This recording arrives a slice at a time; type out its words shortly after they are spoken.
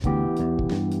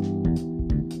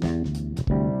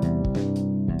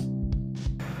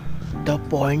The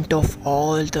point of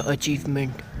all the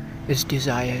achievement is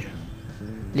desire.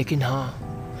 लेकिन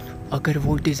हाँ, अगर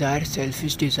वो डिज़ायर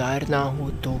सेल्फिश डिज़ायर ना हो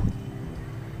तो,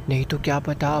 नहीं तो क्या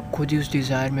पता आप खुद ही उस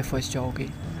डिज़ायर में फंस जाओगे।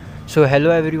 So hello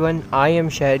everyone, I am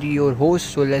Shahri, your host.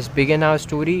 So let's begin our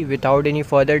story without any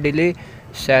further delay.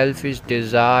 Selfish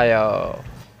desire।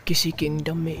 किसी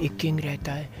किंगडम में एक किंग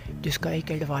रहता है जिसका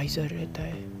एक एडवाइज़र रहता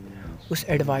है। उस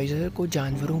एडवाइज़र को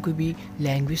जानवरों की भी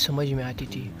लैंग्वेज समझ में आती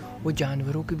थी। वो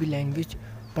जानवरों की भी लैंग्वेज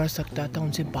पढ़ सकता था,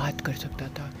 उनसे बात कर सकता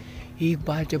था। एक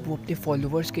बार जब वो अपने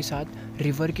फॉलोअर्स के साथ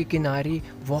रिवर के किनारे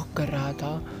वॉक कर रहा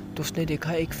था तो उसने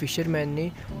देखा एक फ़िशरमैन ने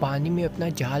पानी में अपना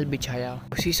जाल बिछाया।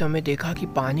 उसी समय देखा कि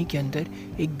पानी के अंदर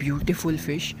एक ब्यूटीफुल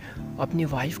फ़िश अपनी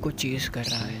वाइफ को चेज़ कर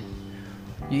रहा है।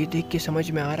 ये देख के समझ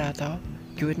में आ रहा था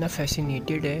कि वो इतना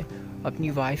फैसिनेटेड है अपनी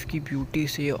वाइफ की ब्यूटी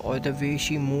से और the way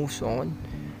she moves on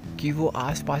कि वो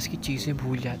आसपास की चीज़ें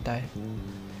भूल जाता है।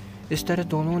 इस तरह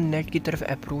दोनों नेट की तरफ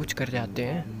अप्रोच कर जाते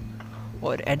हैं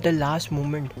और at the last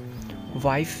moment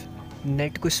wife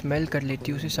net को स्मेल कर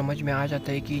लेती है। उसे समझ में आ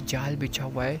जाता है कि जाल बिछा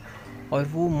हुआ है और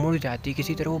वो मुड़ जाती है,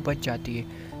 किसी तरह वो बच जाती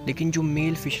है। लेकिन जो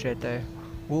मेल फ़िश रहता है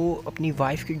वो अपनी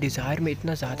वाइफ की डिज़ायर में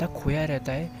इतना ज़्यादा खोया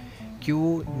रहता है कि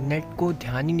वो नेट को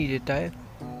ध्यान ही नहीं देता है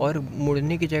और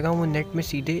मुड़ने की जगह वो नेट में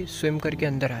सीधे स्विम करके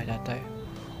अंदर आ जाता है।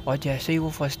 और जैसे ही वो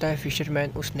फंसता है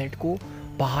फ़िशरमैन उस नेट को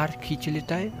बाहर खींच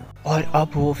लेता है और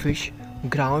अब वो फ़िश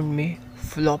ग्राउंड में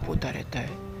फ्लॉप होता रहता है,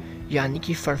 यानी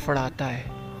कि फड़फड़ाता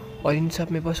है। और इन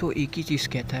सब में बस वो एक ही चीज़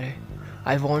कहता है,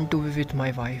 I want to be with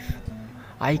my wife,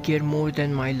 I care more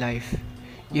than my life.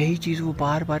 यही चीज़ वो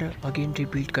बार बार अगेन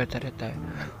रिपीट करता रहता है।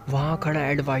 वहाँ खड़ा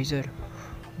एडवाइज़र,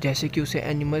 जैसे कि उसे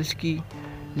एनिमल्स की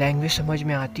लैंग्वेज समझ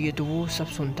में आती है तो वो सब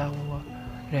सुनता हुआ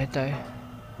रहता है।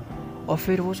 और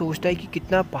फिर वो सोचता है कि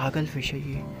कितना पागल फिश है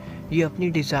ये अपनी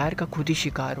डिज़ायर का खुद ही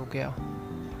शिकार हो गया।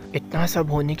 इतना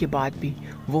सब होने के बाद भी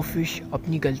वो फ़िश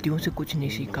अपनी गलतियों से कुछ नहीं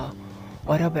सीखा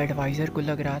और अब एडवाइज़र को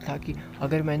लग रहा था कि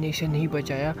अगर मैंने इसे नहीं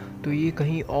बचाया तो ये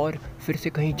कहीं और फिर से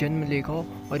कहीं जन्म लेगा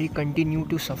और ये कंटिन्यू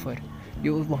टू सफ़र, ये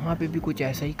वहाँ पे भी कुछ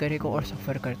ऐसा ही करेगा और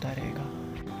सफ़र करता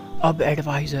रहेगा। अब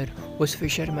एडवाइज़र उस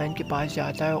फ़िशरमैन के पास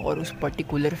जाता है और उस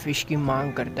पर्टिकुलर फ़िश की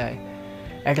मांग करता है।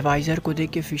 एडवाइज़र को देख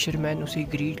के फ़िशरमैन उसे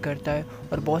ग्रीट करता है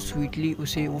और बहुत स्वीटली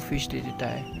उसे वो फ़िश दे देता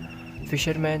है।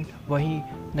 फ़िशरमैन वहीं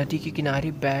नदी के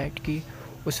किनारे बैठ के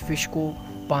उस फ़िश को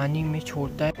पानी में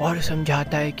छोड़ता है और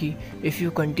समझाता है कि if you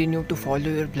continue to follow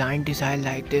your blind desire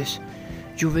like this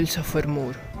you will suffer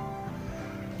more.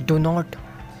 Do not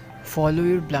follow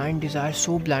your blind desire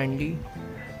so blindly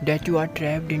that you are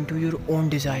trapped into your own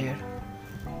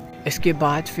desire. इसके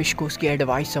बाद फ़िश को उसकी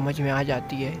advice समझ में आ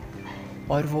जाती है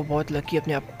और वो बहुत लकी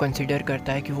अपने आप को कंसिडर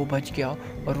करता है कि वो बच गया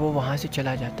और वो वहाँ से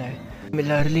चला जाता है।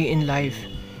 सिमिलरली इन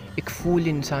लाइफ एक फूल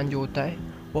इंसान जो होता है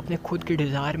वो अपने खुद के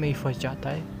डिज़ायर में ही फंस जाता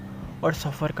है और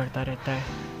सफ़र करता रहता है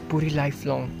पूरी लाइफ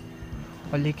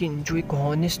लॉन्ग। और लेकिन जो एक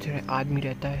हॉनेस्ट आदमी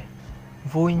रहता है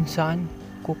वो इंसान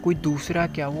को कोई दूसरा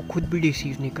क्या, वो खुद भी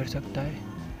डिसीव नहीं कर सकता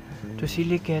है। तो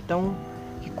इसीलिए कहता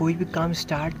हूँ कि कोई भी काम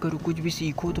स्टार्ट करो, कुछ भी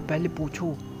सीखो तो पहले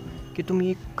पूछो कि तुम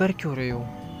ये कर क्यों रहे हो,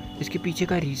 इसके पीछे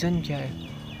का रीज़न क्या है,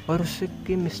 और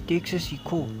उसके मिस्टेक से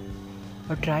सीखो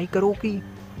और ट्राई करो कि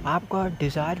आपका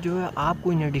डिज़ायर जो है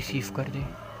आपको ना डिसीव कर दे।